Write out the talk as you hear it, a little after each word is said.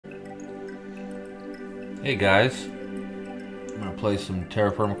Hey guys, I'm going to play some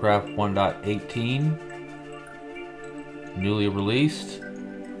Terrafirmacraft 1.18, newly released.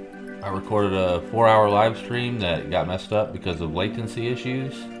 I recorded a 4-hour live stream that got messed up because of latency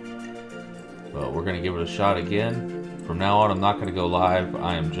issues, but we're going to give it a shot again. From now on, I'm not going to go live,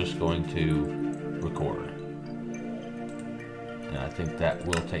 I am just going to record. And I think that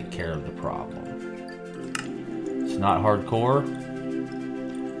will take care of the problem. It's not hardcore,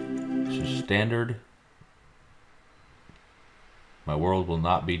 it's just standard. My world will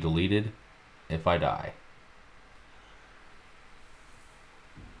not be deleted if I die.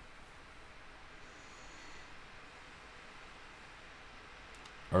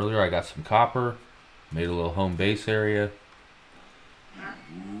 Earlier I got some copper, made a little home base area,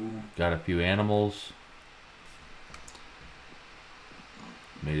 got a few animals,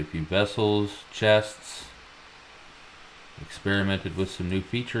 made a few vessels, chests, experimented with some new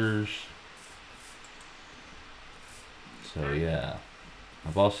features. So yeah,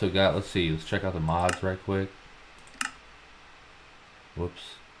 I've also got, let's check out the mods right quick.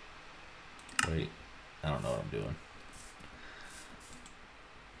 Whoops. Wait, I don't know what I'm doing.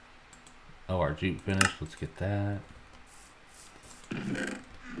 Oh, our Jeep finished, let's get that.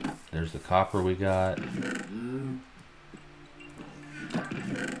 There's the copper we got. Put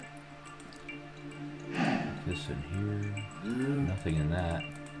this in here. Nothing in that.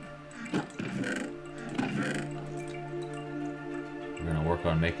 We're gonna work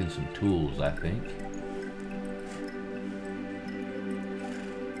on making some tools, I think.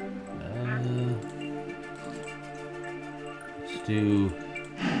 Let's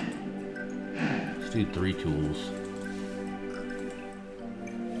do 3 tools.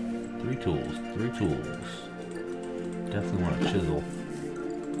 3 tools. Definitely want a chisel.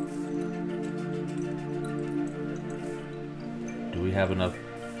 Do we have enough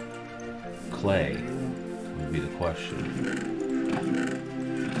clay? Would be the question.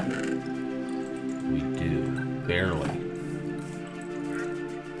 We do. Barely.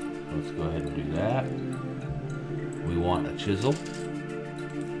 Let's go ahead and do that. We want a chisel.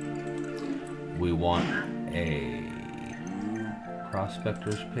 We want a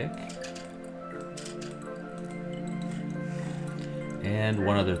prospector's pick. And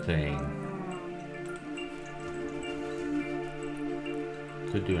one other thing.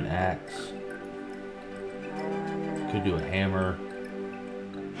 Could do an axe. Could do a hammer.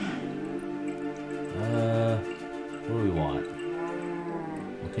 What do we want?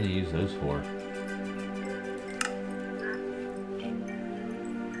 What can you use those for?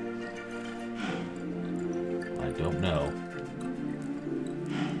 I don't know.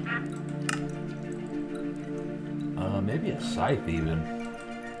 Maybe a scythe even.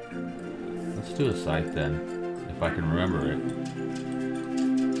 Let's do a scythe then, if I can remember it.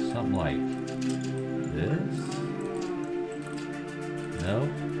 Something like this? No?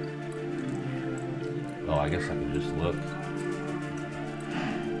 Oh, I guess I can just look.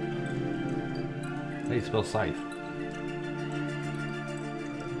 How do you spell scythe?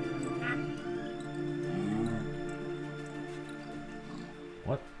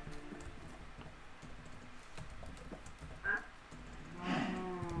 What?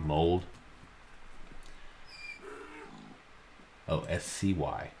 Mold. Oh,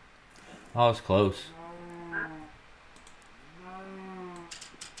 SCY. Oh, it's close.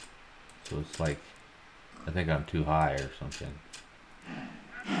 So it's like, I think I'm too high or something.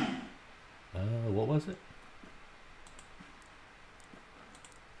 What was it?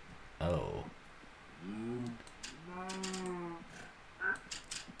 Oh.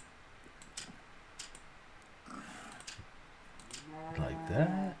 Like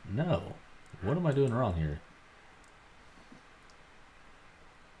that? No. What am I doing wrong here?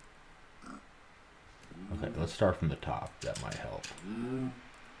 Okay, let's start from the top. That might help.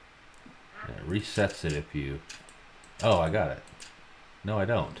 It resets it if you... Oh, I got it. No, I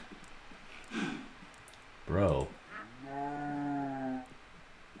don't. Bro.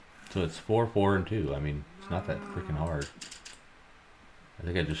 So it's 4, 4, and 2. I mean, it's not that freaking hard. I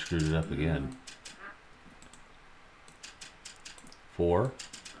think I just screwed it up again. 4,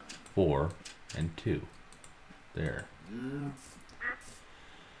 4, and 2. There.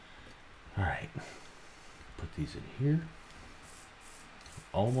 Alright. Put these in here.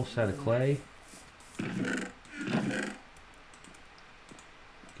 Almost out of clay. Get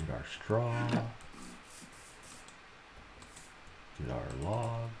our straw. Get our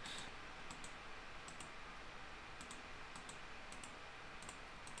logs.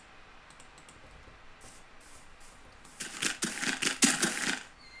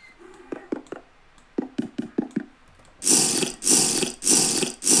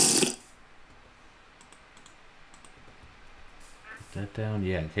 that down.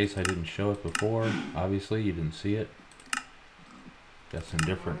 Yeah, in case I didn't show it before. Obviously, you didn't see it. Got some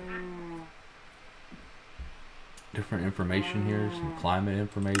different information here. Some climate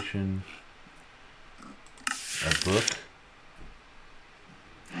information. A book.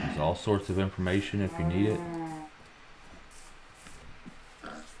 There's all sorts of information if you need it.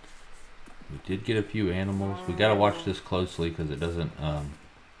 We did get a few animals. We gotta watch this closely because it doesn't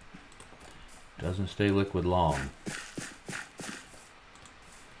stay liquid long.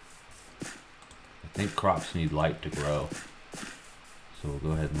 I think crops need light to grow, so we'll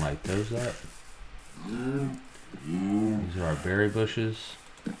go ahead and light those up. These are our berry bushes,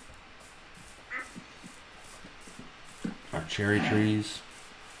 our cherry trees.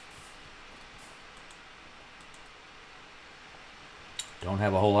 Don't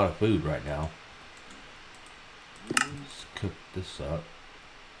have a whole lot of food right now. Let's cook this up.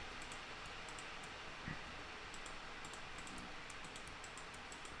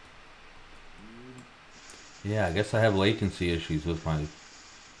 Yeah, I guess I have latency issues with my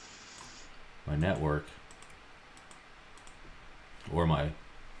network. Or my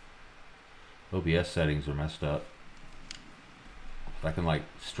OBS settings are messed up. I can like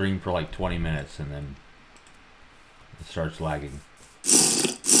stream for like 20 minutes and then it starts lagging.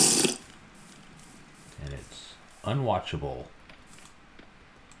 And it's unwatchable.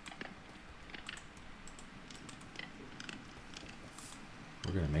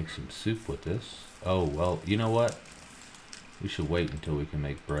 We're gonna make some soup with this. Oh, well, you know what? We should wait until we can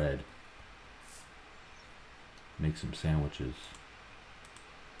make bread. Make some sandwiches.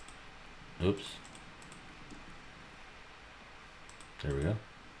 Oops. There we go.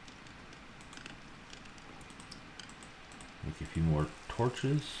 Make a few more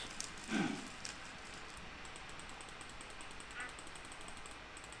torches.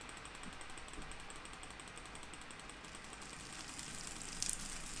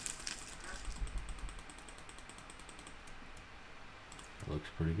 Looks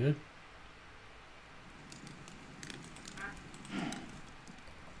pretty good.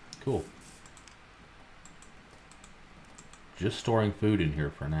 Cool. Just storing food in here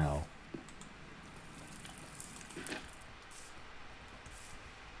for now.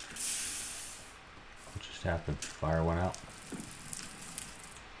 What just happened? Fire went out.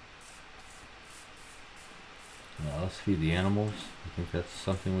 Now let's feed the animals. I think that's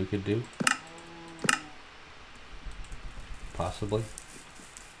something we could do. Possibly.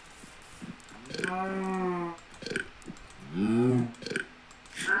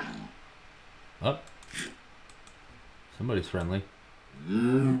 Oh, somebody's friendly.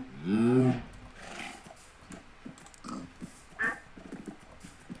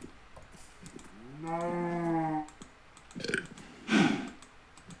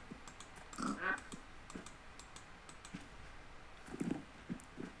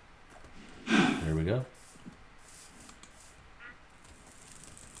 There we go.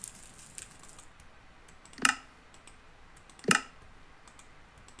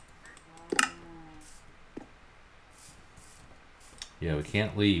 Yeah, we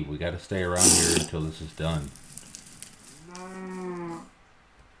can't leave. We got to stay around here until this is done.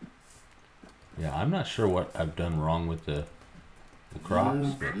 Yeah, I'm not sure what I've done wrong with the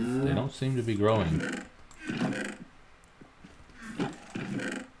crops, but they don't seem to be growing.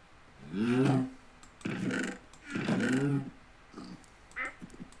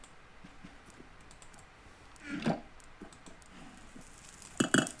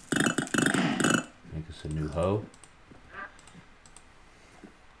 Make us a new hoe.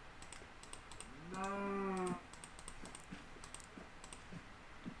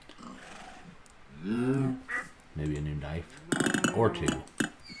 Maybe a new knife or two.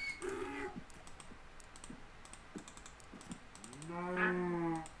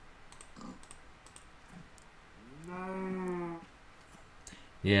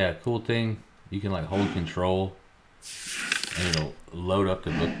 Yeah, cool thing, you can like hold control and it'll load up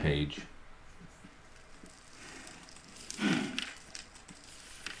the book page.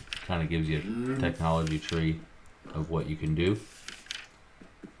 Kind of gives you a technology tree of what you can do.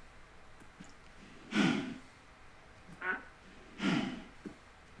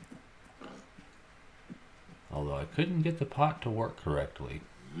 Although I couldn't get the pot to work correctly.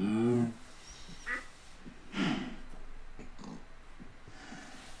 Don't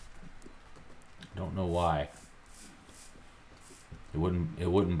know why. It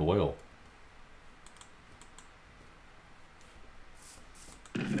wouldn't boil.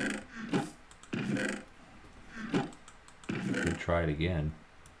 Could try it again.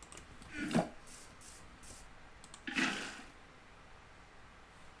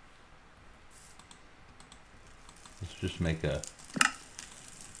 Let's just make a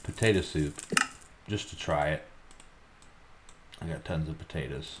potato soup just to try it. I got tons of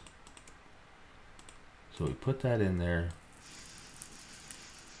potatoes. So we put that in there.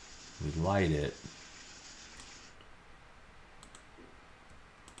 We light it.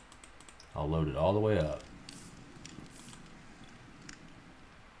 I'll load it all the way up.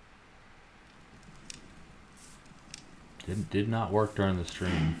 Did not work during the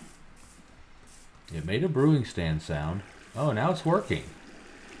stream. It made a brewing stand sound. Oh, now it's working.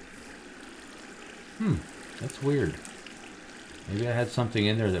 That's weird. Maybe I had something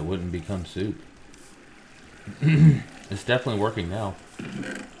in there that wouldn't become soup. It's definitely working now.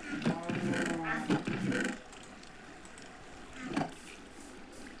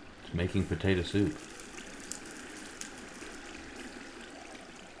 It's making potato soup.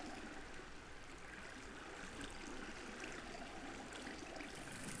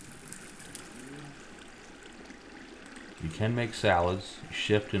 You can make salads.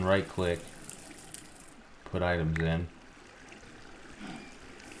 Shift and right click. Put items in.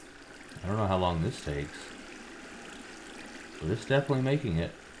 I don't know how long this takes, but it's definitely making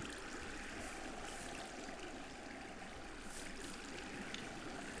it.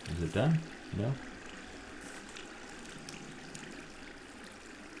 Is it done? No?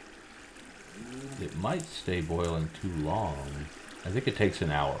 It might stay boiling too long. I think it takes an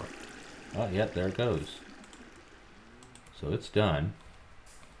hour. Oh, yeah, there it goes. So it's done.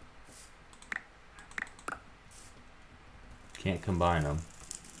 Can't combine them.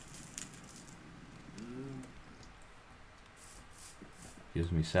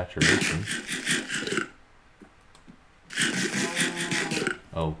 Gives me saturation.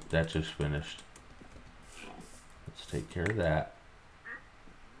 Oh, that just finished. Let's take care of that.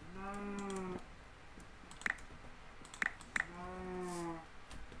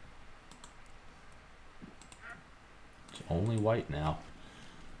 It's only white now.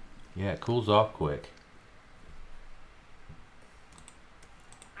 Yeah, it cools off quick.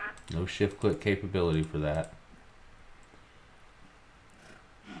 No shift click capability for that.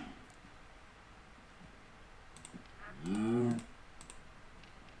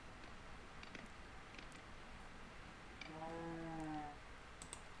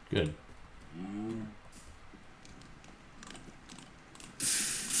 Good.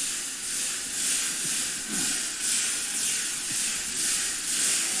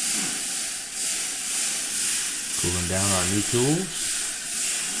 Cooling down our new tools.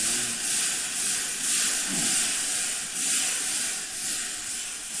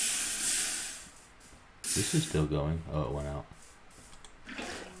 This is still going. Oh, it went out.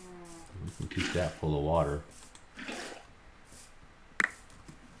 We can keep that full of water.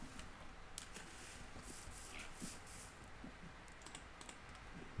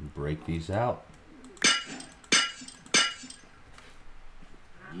 Break these out.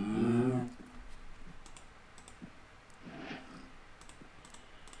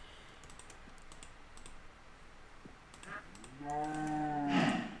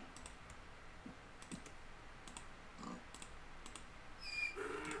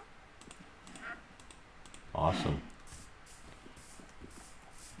 Awesome.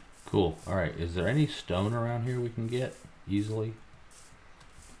 Cool. All right. Is there any stone around here we can get easily?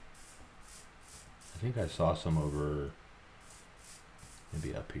 I think I saw some over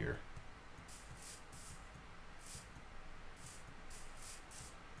maybe up here.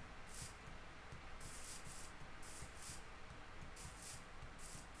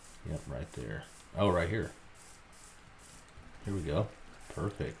 Yep, right there. Oh, right here. Here we go.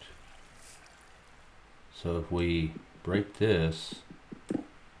 Perfect. So if we break this,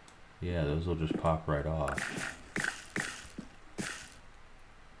 yeah, those will just pop right off.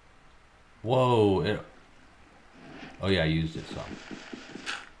 Whoa! Oh yeah, I used it some.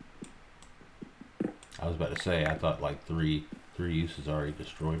 I was about to say, I thought like three uses already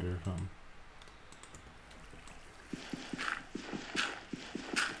destroyed it or something.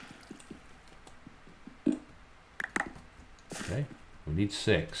 Okay, we need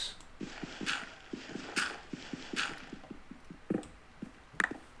 6.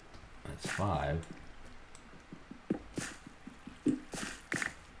 That's 5.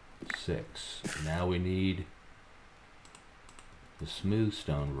 6. Now we need the smooth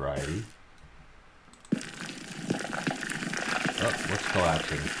stone variety. Oh, what's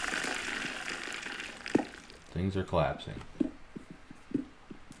collapsing? Things are collapsing.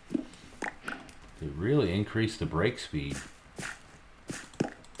 They really increased the break speed.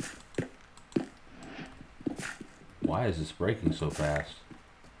 Why is this breaking so fast?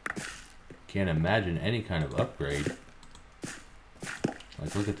 Can't imagine any kind of upgrade.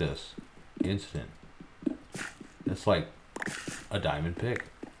 Like, look at this. Instant. That's like a diamond pick.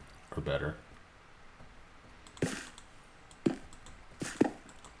 or better.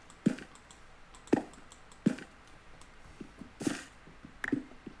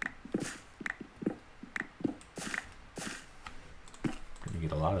 Gonna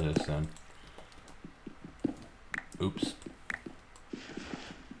get a lot of this then. Oops.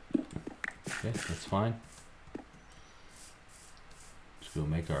 Okay, that's fine. Let's go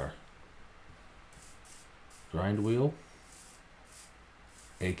make our grind wheel,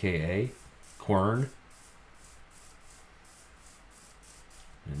 aka quern,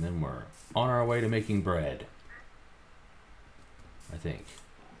 and then we're on our way to making bread, I think.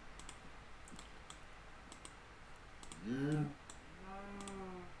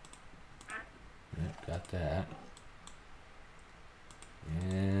 Yep, got that.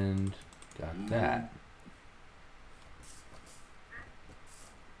 And got that.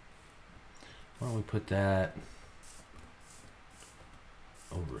 Why don't we put that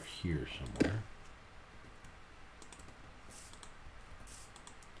over here somewhere?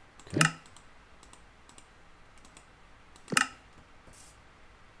 Okay.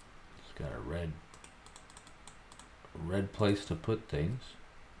 It's got a red place to put things.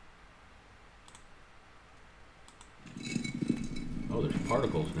 Oh, there's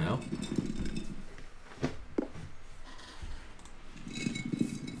particles now.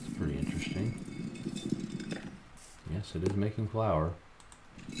 It's pretty interesting. Yes, it is making flour.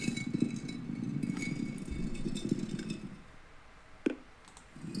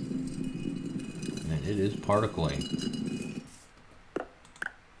 And it is particling.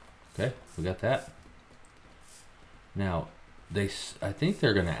 Okay, we got that. Now, I think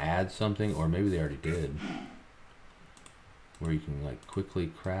they're going to add something, or maybe they already did, where you can like quickly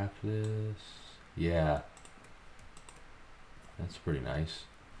craft this. Yeah, that's pretty nice.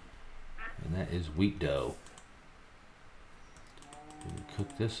 And that is wheat dough. We can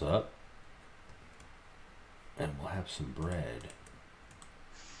cook this up, and we'll have some bread.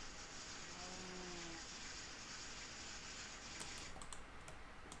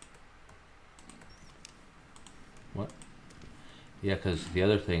 What? Yeah, because the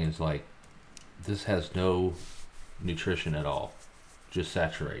other thing is like, this has no nutrition at all, just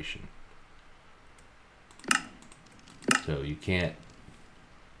saturation. So you can't,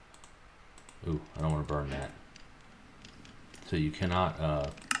 ooh, I don't want to burn that. So you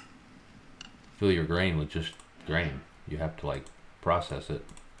cannot fill your grain with just grain. You have to like process it.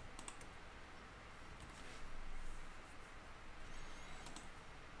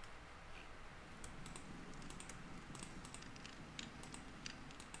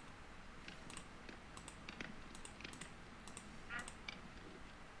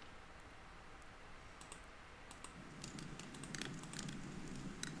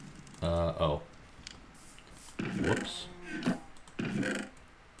 Oh. Whoops.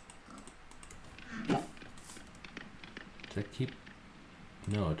 Does that keep?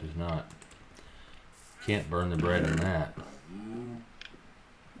 No, it does not. Can't burn the bread in that.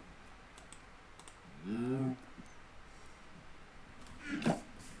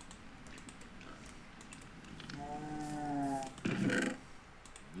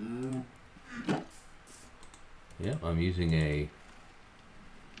 Yep, I'm using a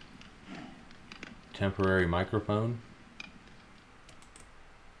temporary microphone.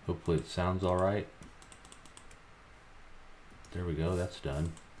 Hopefully it sounds all right. There we go, that's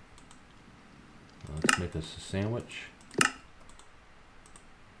done. Let's make us a sandwich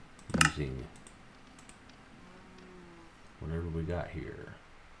using whatever we got here.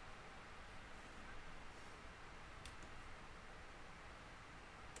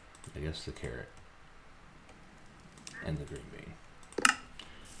 I guess the carrot and the green bean.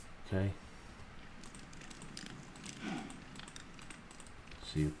 Okay.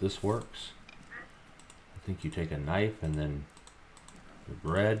 See if this works. I think you take a knife and then the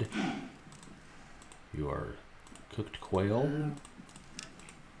bread, your cooked quail, and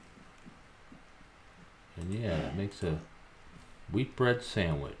yeah, that makes a wheat bread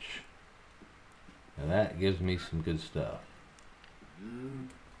sandwich. Now that gives me some good stuff.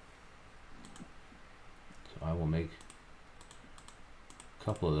 So I will make a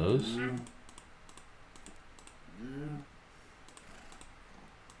couple of those.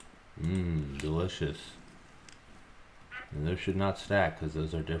 Mmm, delicious. And those should not stack because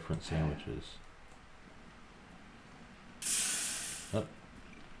those are different sandwiches. Oh,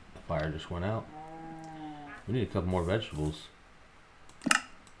 the fire just went out. We need a couple more vegetables.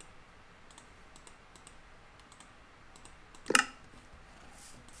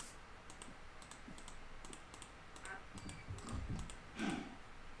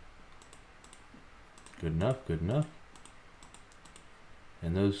 Good enough, good enough.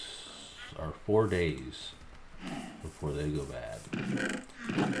 And those are 4 days before they go bad.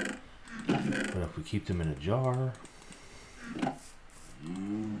 But if we keep them in a jar,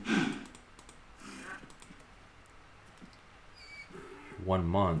 1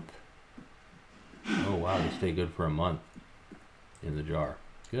 month. Oh wow, they stay good for a month in the jar.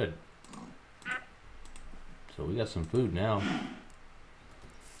 Good. So we got some food now.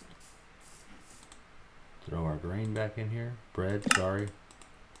 Throw our grain back in here. Bread, sorry.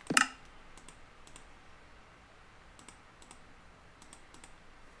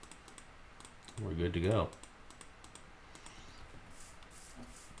 We're good to go.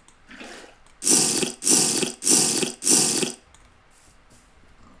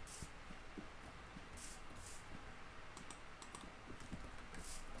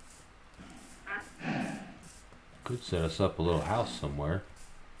 Could set us up a little house somewhere.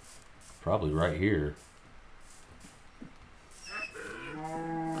 Probably right here.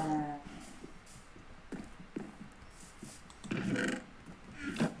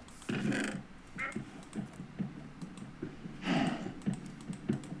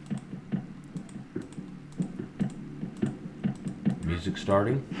 Music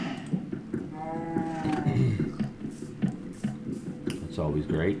starting. That's always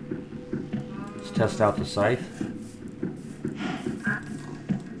great. Let's test out the scythe.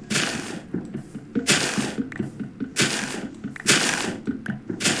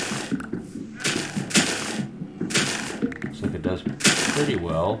 Looks like it does pretty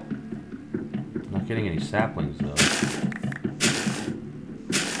well. Not getting any saplings though.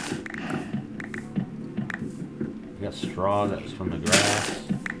 We got straw that's from the grass.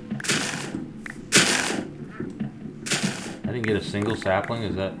 I didn't get a single sapling.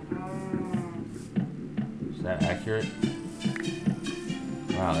 Is that accurate?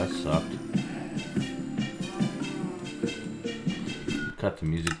 Wow, that sucked. Cut the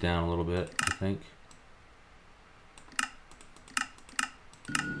music down a little bit, I think.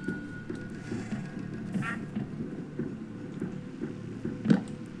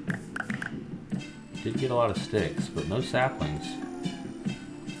 Did get a lot of sticks, but no saplings.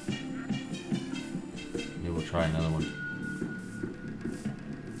 Maybe we'll try another one.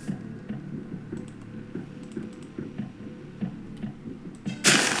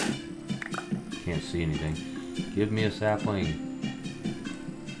 Can't see anything. Give me a sapling.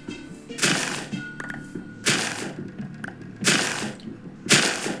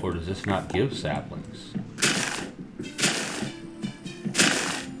 Or does this not give saplings?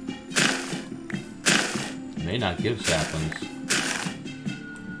 It may not give saplings.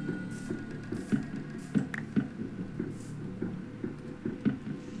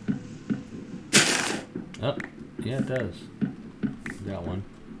 Oh, yeah it does. Got one.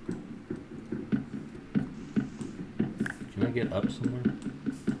 Can I get up somewhere?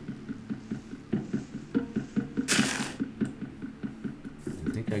 I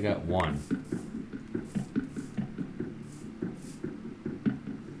think I got one.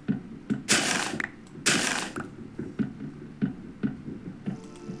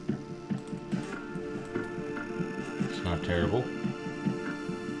 It's not terrible.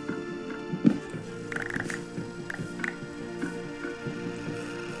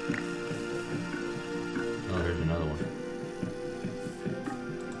 Oh, here's another one.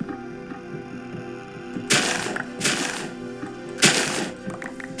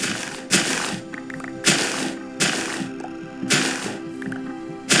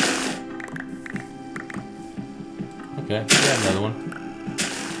 Okay, we got another one.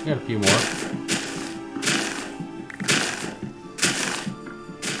 We got a few more.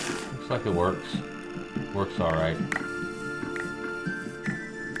 Looks like it works. Works alright.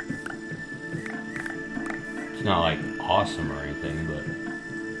 It's not like awesome or anything, but...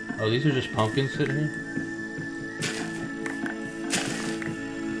 Oh, these are just pumpkins sitting here?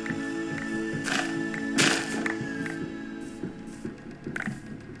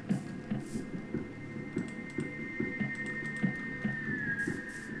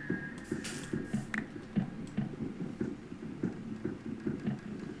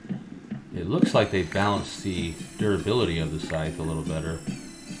 It looks like they balanced the durability of the scythe a little better,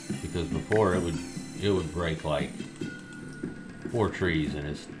 because before it would break like 4 trees and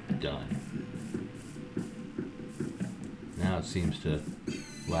it's done. Now it seems to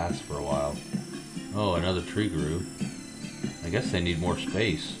last for a while. Oh, another tree grew. I guess they need more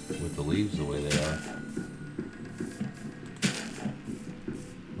space with the leaves the way they are.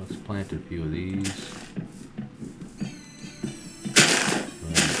 Let's plant a few of these.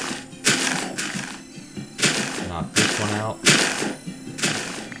 Knock this one out.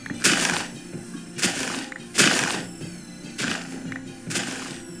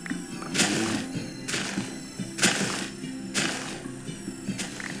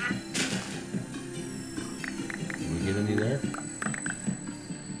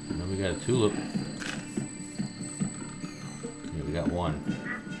 got a tulip. Yeah, we got one.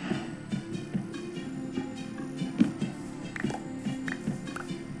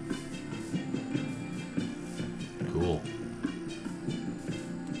 Cool.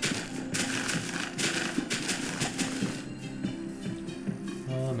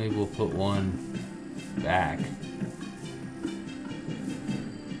 Maybe we'll put one back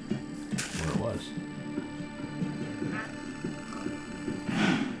where it was.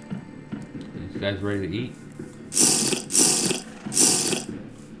 These guys ready to eat?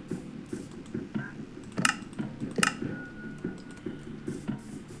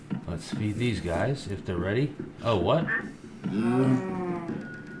 Let's feed these guys if they're ready. Oh, what? No,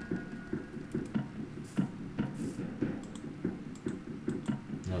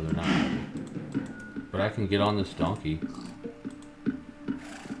 they're not ready. But I can get on this donkey.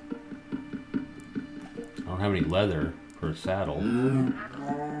 I don't have any leather for a saddle.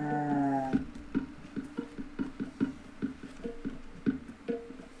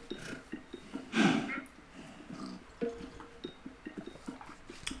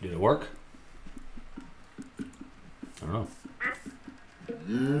 Did it work? I don't know.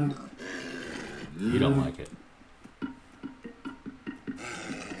 You don't like it.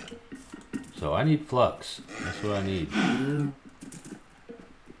 So I need flux. That's what I need.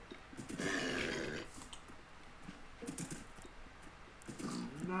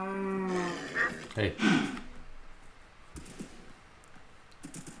 Hey.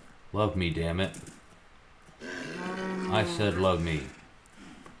 Love me, damn it. I said love me.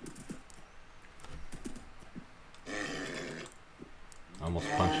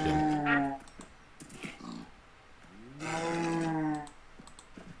 Almost punched him.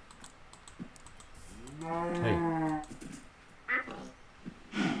 Hey.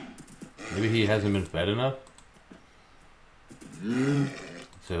 Maybe he hasn't been fed enough? So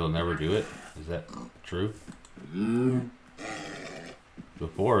he'll never do it? Is that true?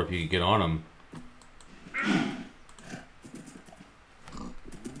 Before, if you could get on him.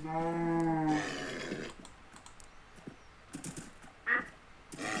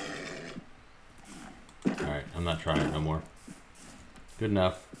 Alright, I'm not trying it no more. Good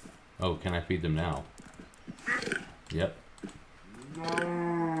enough. Oh, can I feed them now? Yep.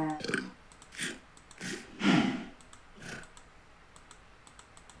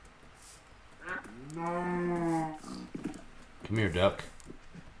 Come here, duck.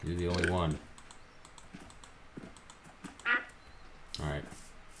 You're the only one. Alright.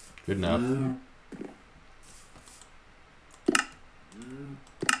 Good enough.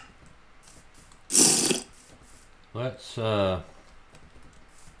 Let's put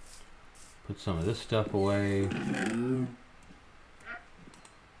some of this stuff away.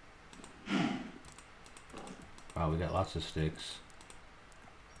 Wow, we got lots of sticks.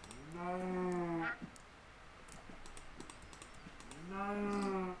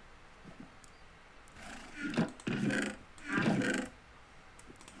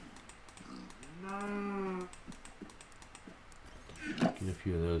 Get a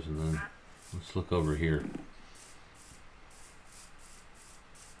few of those and then let's look over here.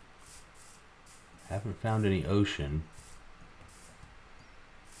 Haven't found any ocean.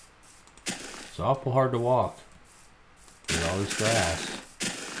 It's awful hard to walk with all this grass.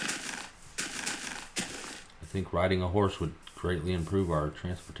 I think riding a horse would greatly improve our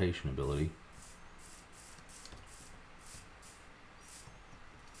transportation ability.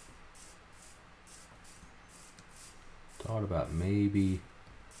 Thought about maybe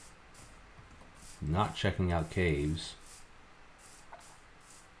not checking out caves.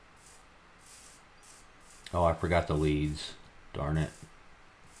 Oh, I forgot the leads. Darn it.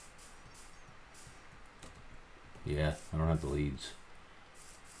 Yeah, I don't have the leads.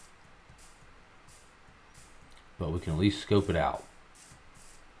 But we can at least scope it out.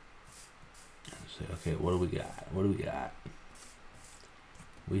 Say, okay, what do we got? What do we got?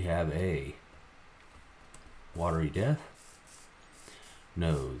 We have a watery death.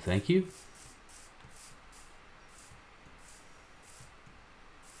 No, thank you.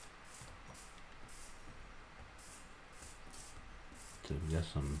 So we got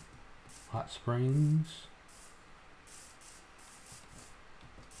some hot springs.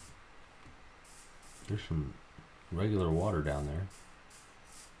 There's some regular water down there.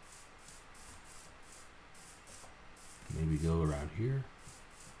 Maybe go around here.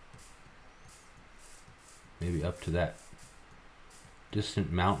 Maybe up to that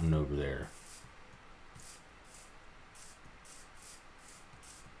distant mountain over there.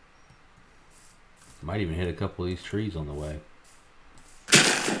 Might even hit a couple of these trees on the way.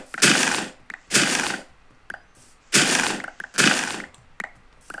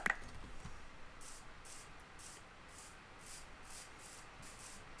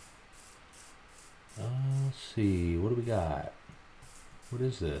 see, what do we got? What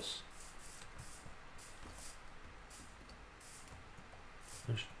is this?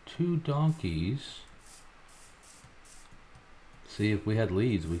 There's 2 donkeys. See, if we had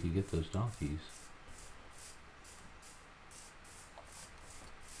leads, we could get those donkeys.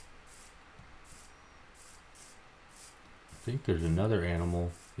 I think there's another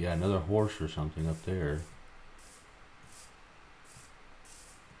animal. Yeah, another horse or something up there.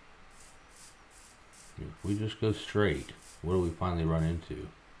 If we just go straight, what do we finally run into?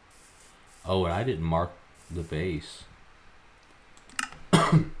 Oh, and I didn't mark the base.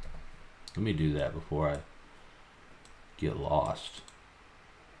 Let me do that before I get lost.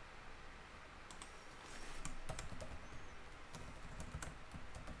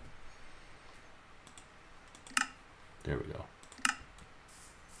 There we go.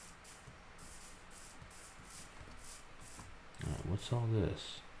 Alright, what's all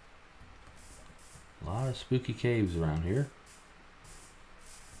this? A lot of spooky caves around here.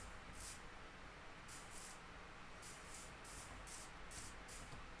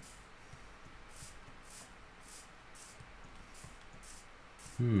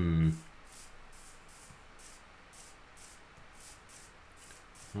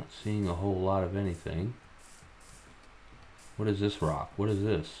 Not seeing a whole lot of anything. What is this rock? What is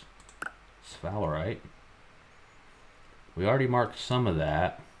this? Sphalerite. We already marked some of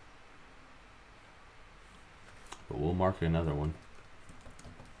that, but we'll mark another one.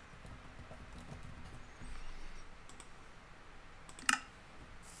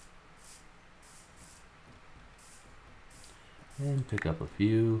 And pick up a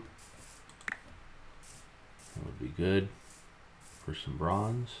few. That would be good for some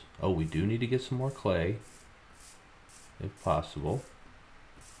bronze. Oh, we do need to get some more clay, if possible.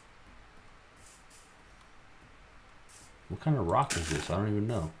 What kind of rock is this? I don't even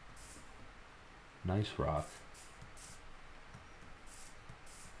know. Nice rock.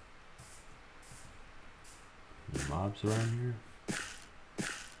 Any mobs around here?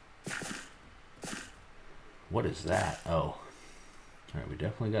 What is that? Oh. Alright, we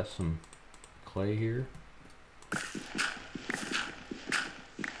definitely got some clay here.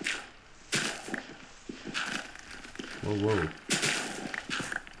 Whoa, whoa.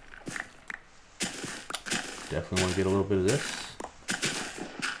 Definitely want to get a little bit of this.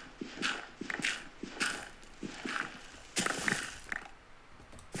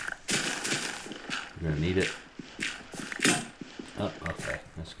 We're gonna need it. Oh, okay,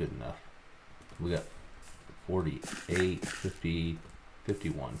 that's good enough. We got 48, 50,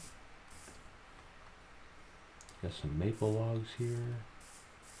 51. Got some maple logs here.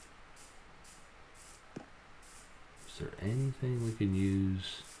 Is there anything we can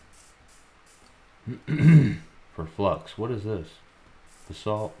use for flux? What is this?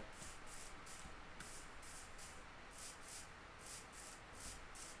 Basalt.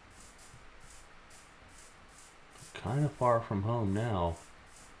 Kind of far from home now.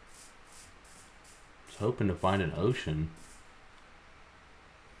 I was hoping to find an ocean.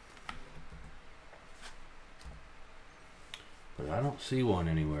 But I don't see one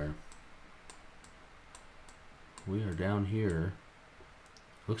anywhere. We are down here.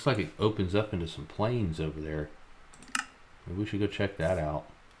 Looks like it opens up into some plains over there. Maybe we should go check that out.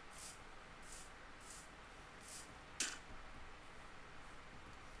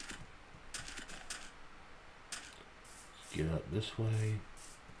 Let's get up this way.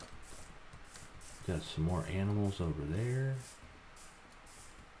 Got some more animals over there.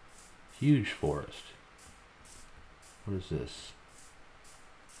 Huge forest. What is this?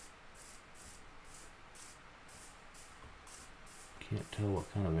 Can't tell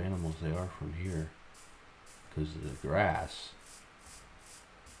what kind of animals they are from here because of the grass.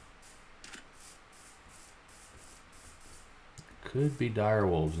 Could be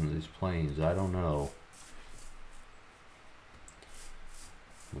direwolves in these plains, I don't know.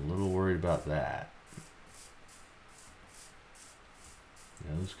 I'm a little worried about that.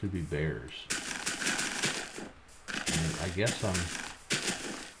 Yeah, those could be bears. And I guess I'm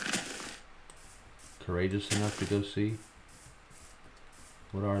courageous enough to go see.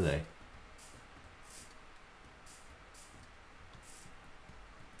 What are they?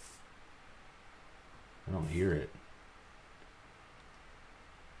 I don't hear it.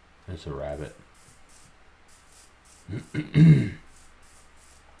 That's a rabbit.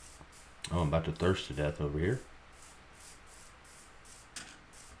 Oh, I'm about to thirst to death over here.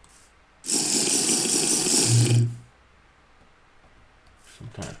 Some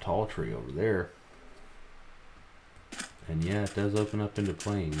kind of tall tree over there. And yeah, it does open up into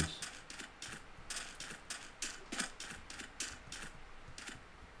plains.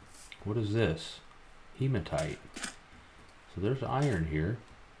 What is this? hematite. So there's iron here.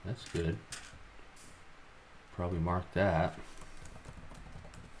 That's good. Probably mark that.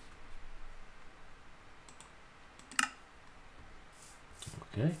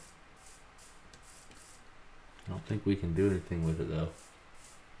 Okay. I don't think we can do anything with it though.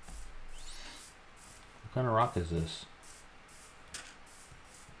 What kind of rock is this?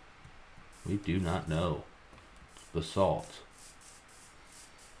 We do not know. It's basalt.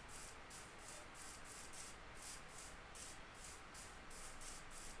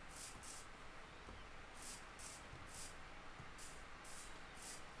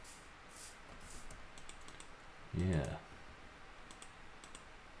 Yeah.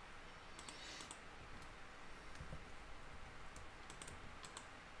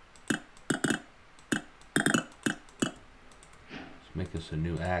 Make us a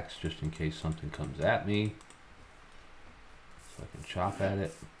new axe just in case something comes at me, so I can chop at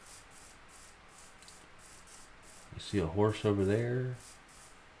it. I see a horse over there.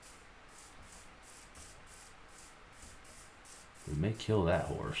 We may kill that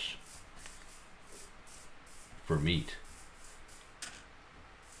horse for meat.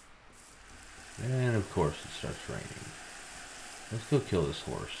 And of course it starts raining. Let's go kill this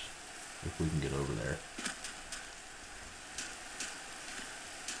horse if we can get over there.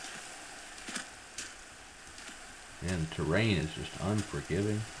 And the terrain is just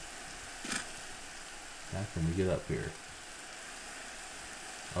unforgiving. How can we get up here?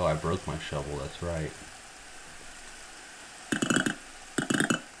 Oh, I broke my shovel, that's right.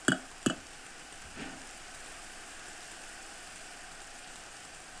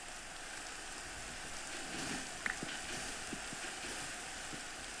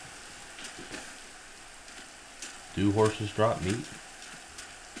 Do horses drop meat?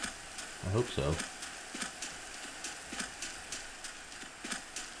 I hope so.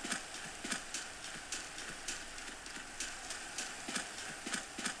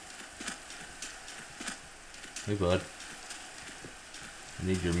 Hey bud, I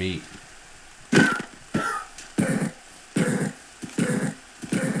need your meat.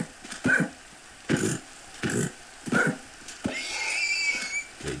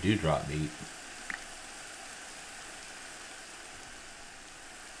 They do drop meat.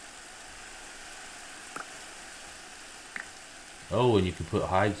 Oh, and you can put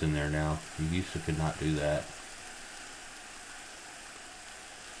hides in there now. You used to could not do that.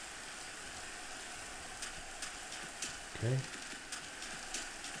 Okay.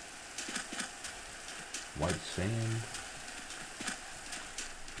 White sand.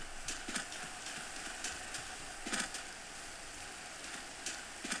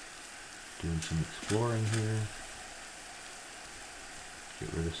 Doing some exploring here.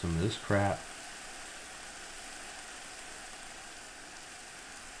 Get rid of some of this crap.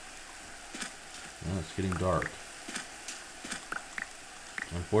 Well, it's getting dark.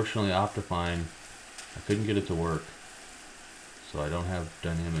 Unfortunately, Optifine, I couldn't get it to work. So I don't have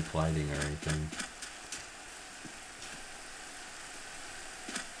dynamic lighting or anything.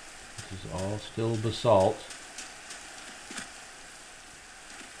 This is all still basalt.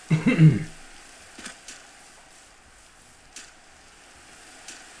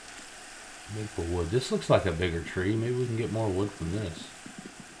 Maple wood. This looks like a bigger tree. Maybe we can get more wood from this.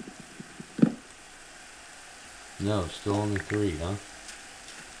 No, still only 3, huh?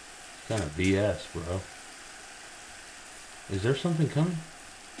 It's kind of BS, bro. Is there something coming?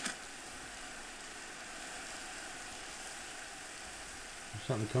 There's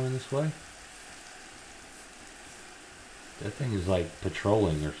something coming this way? That thing is like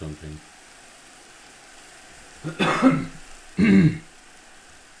patrolling or something.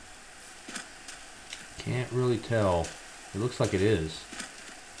 Can't really tell. It looks like it is.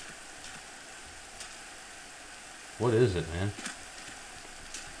 What is it, man?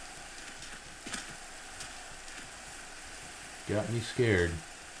 Got me scared.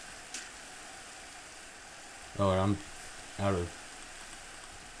 Oh, and I'm out of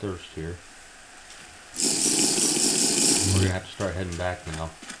thirst here. We're gonna have to start heading back now.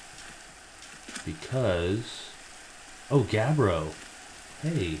 Because... Oh, Gabbro.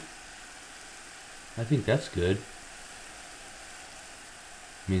 Hey. I think that's good.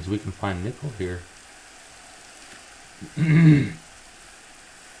 Means we can find nickel here.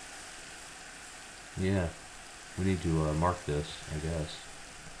 Yeah. We need to mark this, I guess.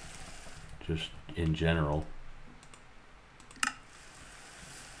 Just in general.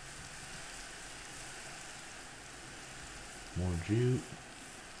 More jute.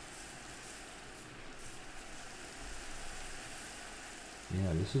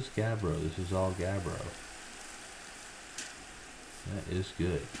 Yeah, this is Gabbro. This is all Gabbro. That is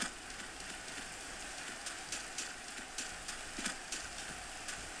good.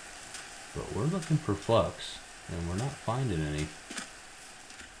 But we're looking for flux, and we're not finding any.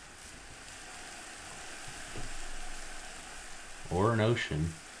 Or an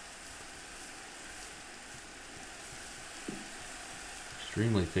ocean.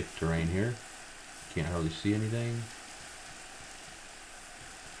 Extremely thick terrain here. Can't hardly see anything.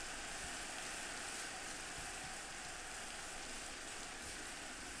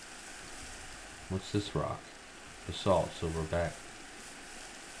 What's this rock? Basalt, so we're back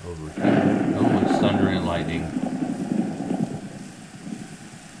over here. Oh, it's thunder and lightning.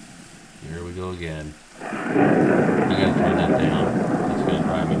 Here we go again. I gotta turn that down. That's gonna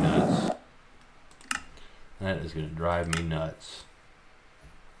drive me nuts. That is gonna drive me nuts.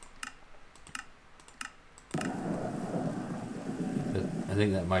 I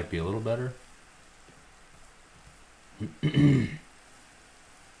think that might be a little better.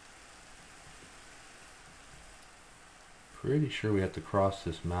 Pretty sure we have to cross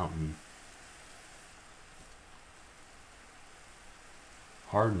this mountain.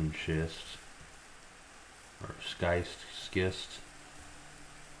 Hardened schist, or schist,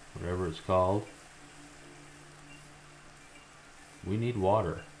 whatever it's called. We need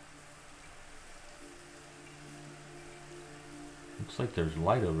water. Looks like there's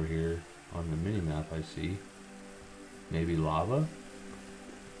light over here on the mini-map I see. Maybe lava?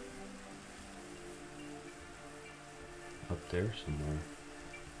 Up there somewhere.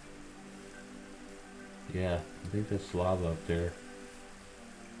 Yeah, I think that's lava up there.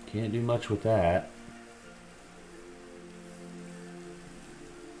 Can't do much with that.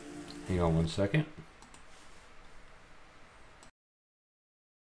 Hang on one second.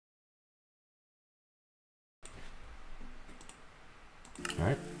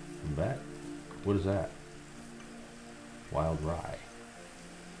 Alright, I'm back. What is that? Wild rye.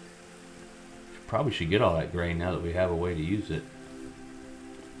 Probably should get all that grain now that we have a way to use it.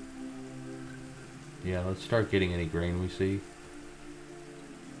 Yeah, let's start getting any grain we see.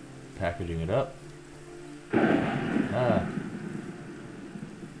 Packaging it up. Ah.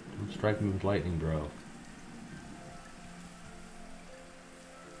 Don't strike me with lightning, bro.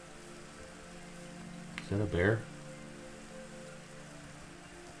 Is that a bear?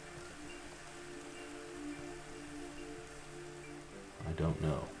 I don't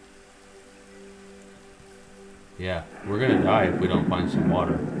know. Yeah, we're gonna die if we don't find some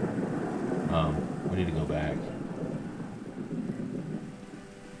water. We need to go back.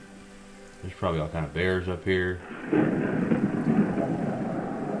 There's probably all kind of bears up here.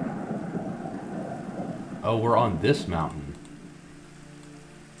 Oh, we're on this mountain.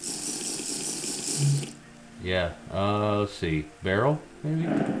 Yeah, let's see. Barrel, maybe?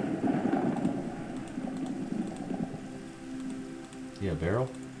 Yeah, barrel.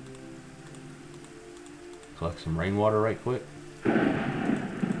 Collect some rainwater right quick.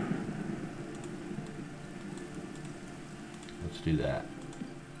 Let's do that.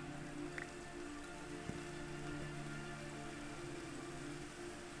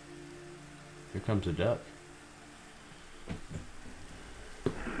 Here comes a duck.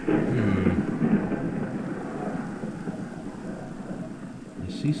 I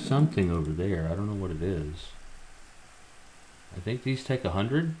see something over there. I don't know what it is. I think these take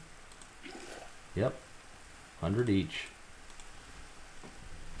 100. Yep. 100 each.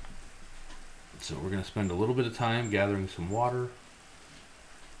 So we're going to spend a little bit of time gathering some water.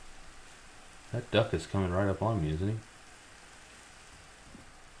 That duck is coming right up on me, isn't he?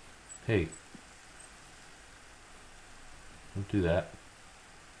 Hey. Don't do that.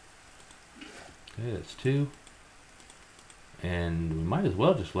 Okay, that's 2. And we might as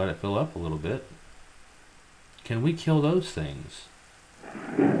well just let it fill up a little bit. Can we kill those things?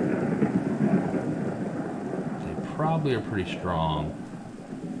 They probably are pretty strong.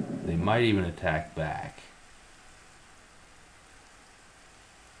 They might even attack back.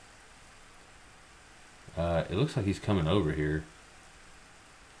 It looks like he's coming over here.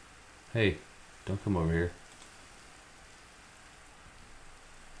 Hey, don't come over here.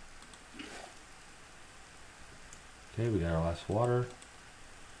 Okay, we got our last water.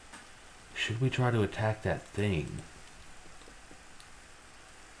 Should we try to attack that thing?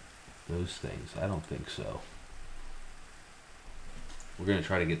 Those things? I don't think so. We're going to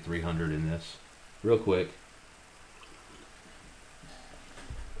try to get 300 in this. Real quick.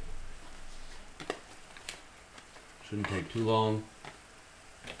 Shouldn't take too long.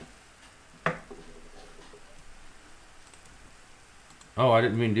 Oh, I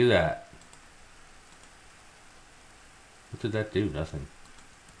didn't mean to do that. What did that do? Nothing.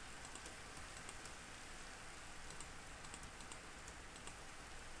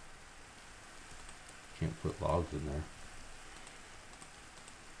 Can't put logs in there.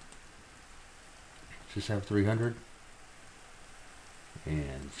 Just have 300.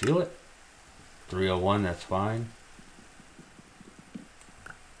 And seal it. 301, that's fine.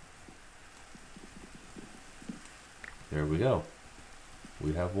 There we go.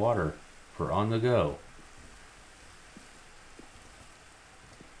 We have water for on the go.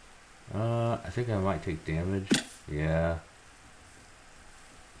 I think I might take damage. Yeah.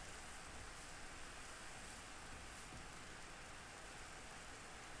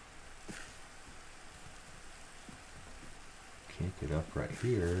 Can't get up right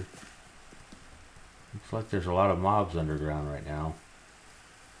here. Looks like there's a lot of mobs underground right now.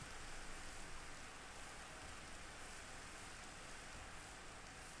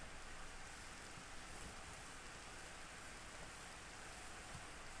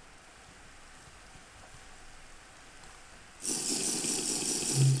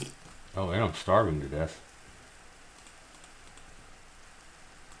 Oh, and I'm starving to death.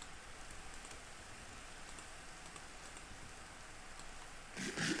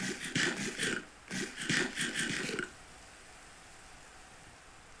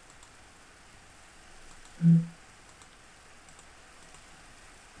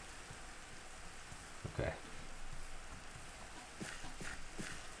 Okay.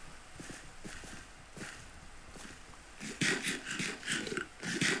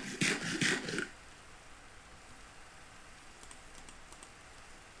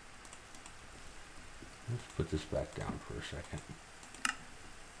 Let's put this back down for a second.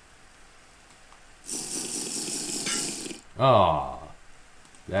 Ah,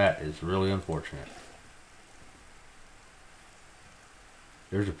 that is really unfortunate.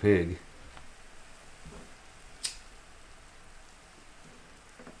 There's a pig.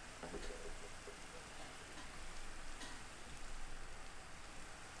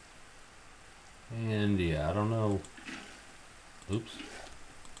 And yeah, I don't know. Oops.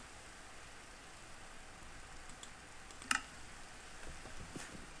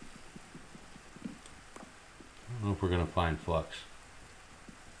 I don't know if we're gonna find flux.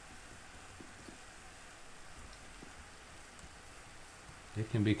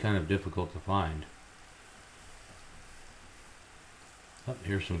 It can be kind of difficult to find. Oh,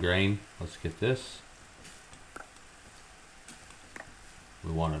 here's some grain. Let's get this.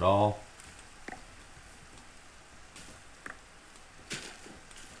 We want it all.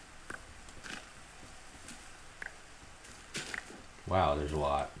 Wow, there's a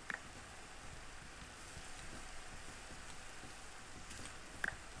lot.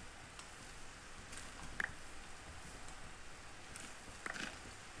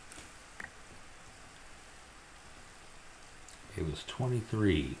 It was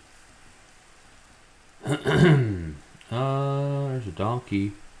 23. There's a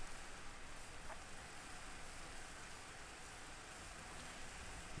donkey.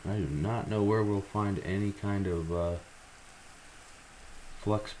 I do not know where we'll find any kind of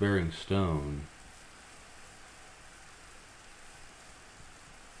flux-bearing stone.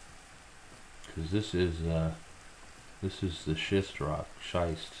 Because this is the schist rock,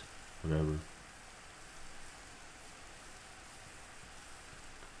 schist, whatever.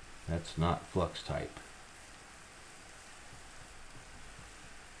 That's not flux type.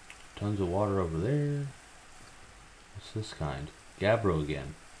 Tons of water over there. What's this kind? Gabbro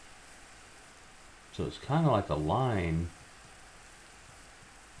again. So it's kind of like a line.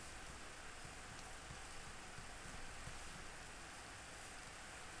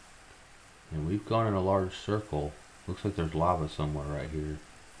 And we've gone in a large circle. Looks like there's lava somewhere right here.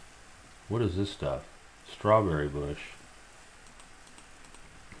 What is this stuff? Strawberry bush.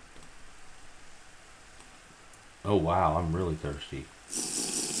 Oh wow, I'm really thirsty.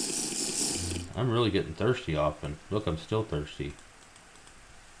 I'm really getting thirsty often. Look, I'm still thirsty.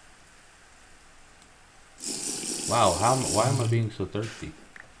 Wow, why am I being so thirsty?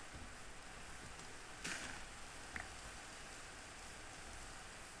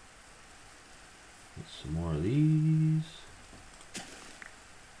 Get some more of these.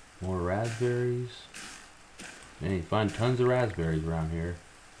 More raspberries. Man, you find tons of raspberries around here.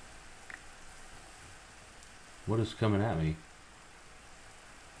 What is coming at me?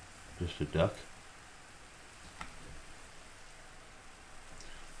 Just a duck?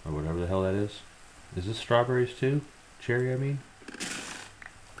 Or whatever the hell that is. Is this strawberries too? Cherry, I mean?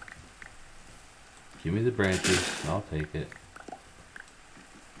 Give me the branches. I'll take it.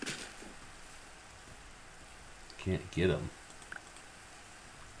 Can't get them.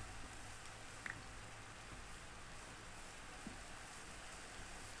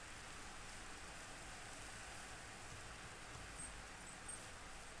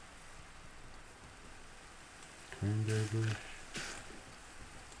 Cranberry bush.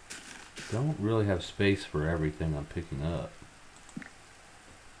 Don't really have space for everything I'm picking up.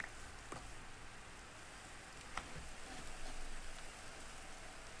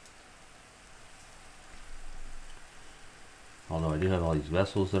 Although I do have all these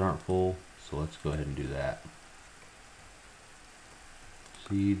vessels that aren't full, so let's go ahead and do that.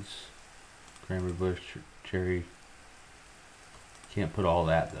 Seeds, cranberry bush, cherry. Can't put all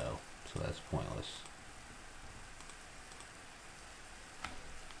that though, so that's pointless.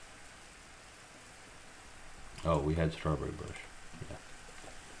 Oh, we had strawberry bush. Yeah.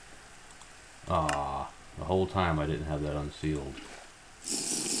 Ah, the whole time I didn't have that unsealed.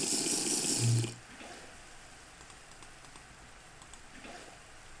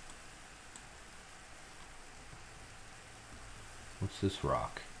 What's this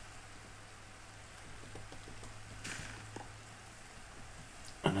rock?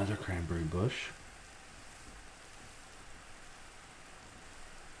 Another cranberry bush.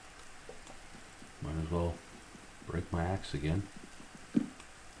 Might as well break my axe again. There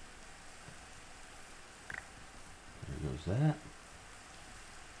goes that.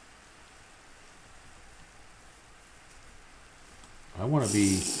 I want to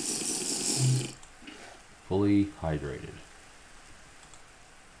be fully hydrated.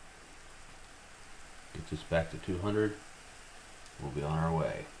 Get this back to 200. We'll be on our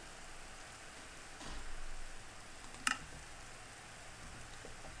way.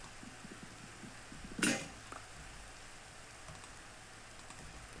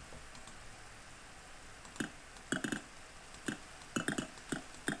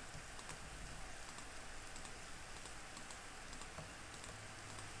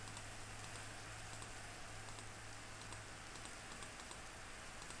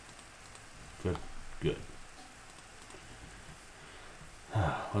 Good, good.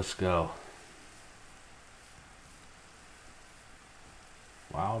 Let's go.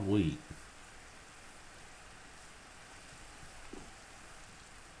 Wild wheat.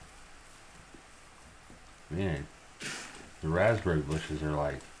 Man, the raspberry bushes are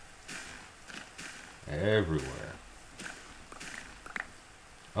like everywhere.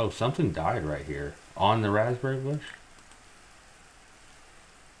 Oh, something died right here on the raspberry bush.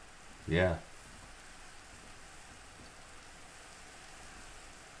 Yeah.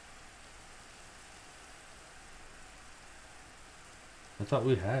 I thought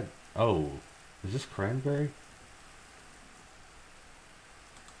we had... Oh, is this cranberry?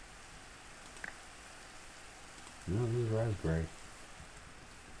 No, this is raspberry.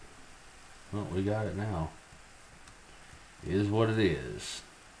 Well, we got it now. It is what it is.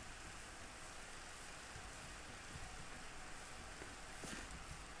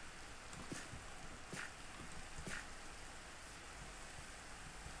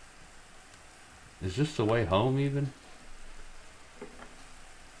 Is this the way home even?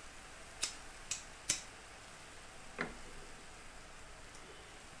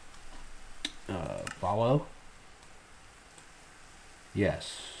 Follow?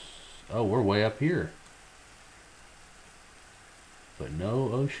 Yes. Oh, we're way up here. But no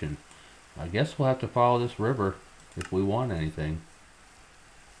ocean. I guess we'll have to follow this river if we want anything.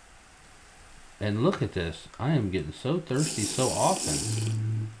 And look at this. I am getting so thirsty so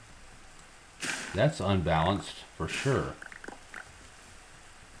often. That's unbalanced for sure.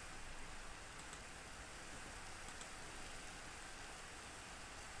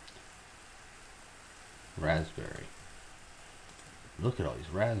 Raspberry. Look at all these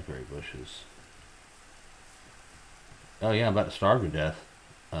raspberry bushes. Oh yeah, I'm about to starve to death.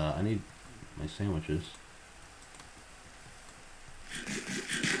 I need my sandwiches.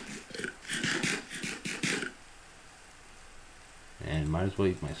 And might as well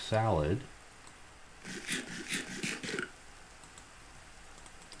eat my salad.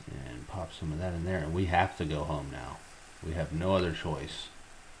 And pop some of that in there. And we have to go home now. We have no other choice.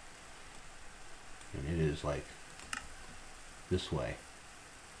 And it is like this way.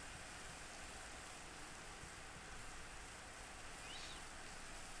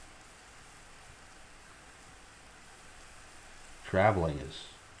 Traveling is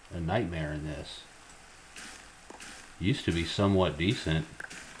a nightmare in this. Used to be somewhat decent,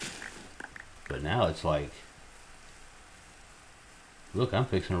 but now it's like, look, I'm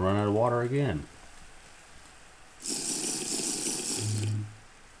fixing to run out of water again.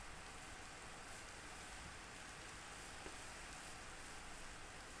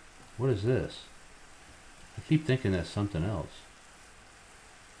 What is this? I keep thinking that's something else.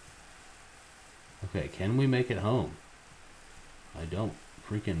 Okay, can we make it home? I don't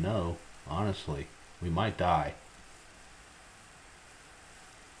freaking know, honestly. We might die.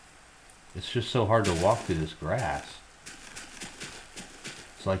 It's just so hard to walk through this grass.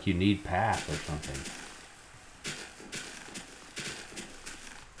 It's like you need path or something.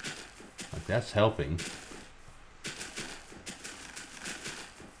 Like that's helping.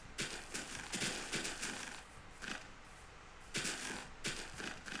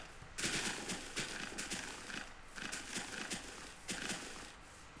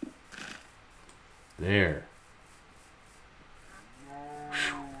 There.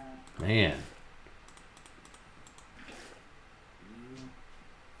 Whew. Man.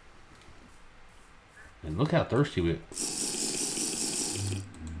 And look how thirsty we...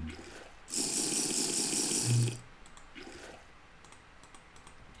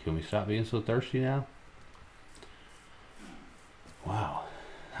 Can we stop being so thirsty now? Wow.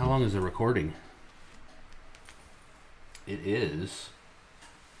 How long is the recording? It is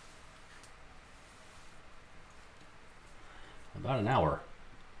about an hour.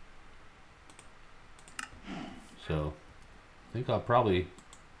 So I think I'll probably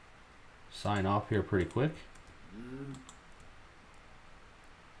sign off here pretty quick.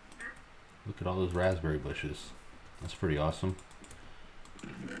 Look at all those raspberry bushes. That's pretty awesome.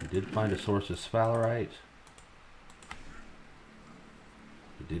 We did find a source of sphalerite.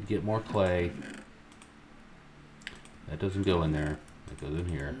 We did get more clay. That doesn't go in there. That goes in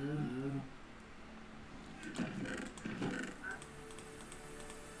here.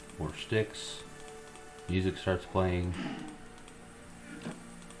 More sticks. Music starts playing.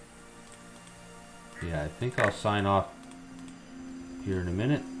 Yeah, I think I'll sign off here in a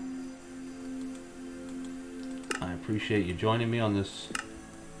minute. I appreciate you joining me on this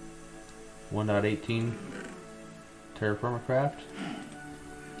 1.18 Terrafirmacraft.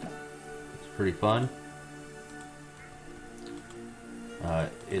 It's pretty fun.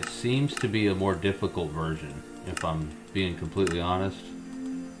 It seems to be a more difficult version, if I'm being completely honest.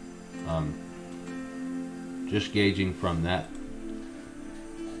 Just gauging from that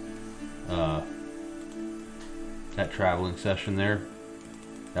that traveling session there,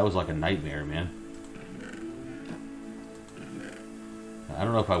 that was like a nightmare, man. I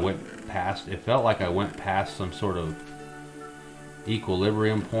don't know if I went past, it felt like I went past some sort of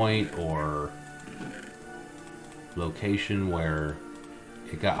equilibrium point or location where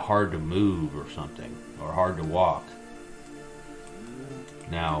it got hard to move or something, or hard to walk.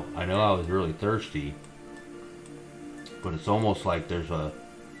 Now, I know I was really thirsty, but it's almost like there's a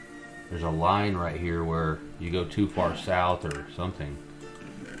line right here where you go too far south or something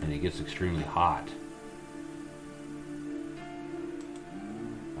and it gets extremely hot.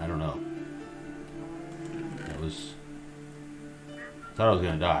 I don't know. I thought I was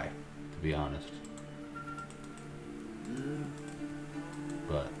gonna die, to be honest.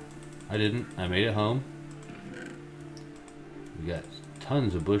 But I didn't. I made it home. We got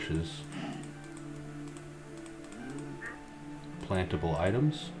tons of bushes. Plantable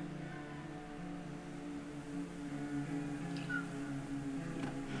items.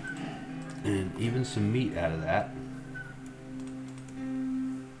 And even some meat out of that.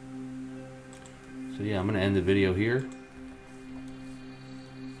 So yeah, I'm going to end the video here.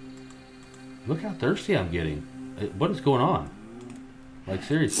 Look how thirsty I'm getting. What is going on? Like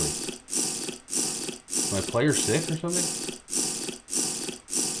seriously. Is my player sick or something?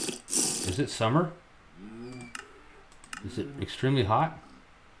 Is it summer? Is it extremely hot?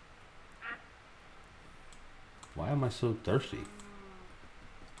 Why am I so thirsty?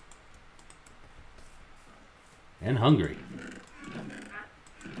 And hungry.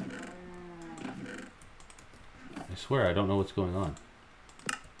 I swear I don't know what's going on.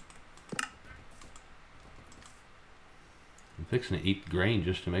 I'm fixing to eat grain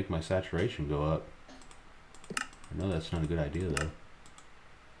just to make my saturation go up. I know that's not a good idea though.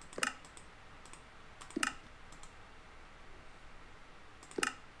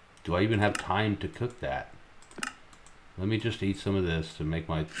 Do I even have time to cook that? Let me just eat some of this to make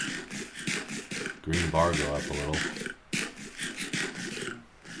my green bar go up a little.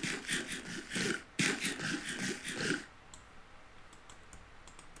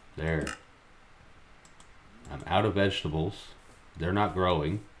 There. I'm out of vegetables. They're not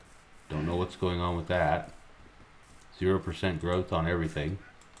growing. Don't know what's going on with that. 0% growth on everything.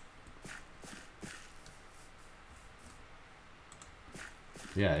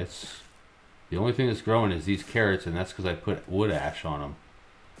 Yeah, it's the only thing that's growing is these carrots, and that's because I put wood ash on them.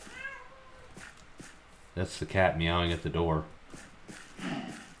 That's the cat meowing at the door.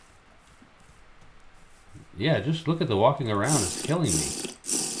 Yeah, just look at the walking around. It's killing me.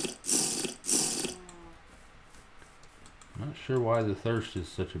 I'm not sure why the thirst is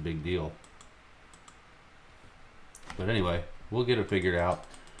such a big deal. But anyway, we'll get it figured out.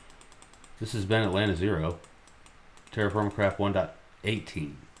 This has been Atlanta Zero. Terrafirmacraft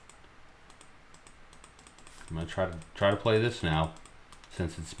 18. I'm gonna try to play this now,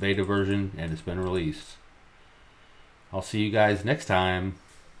 since it's beta version and it's been released. I'll see you guys next time.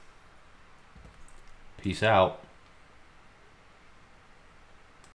 Peace out.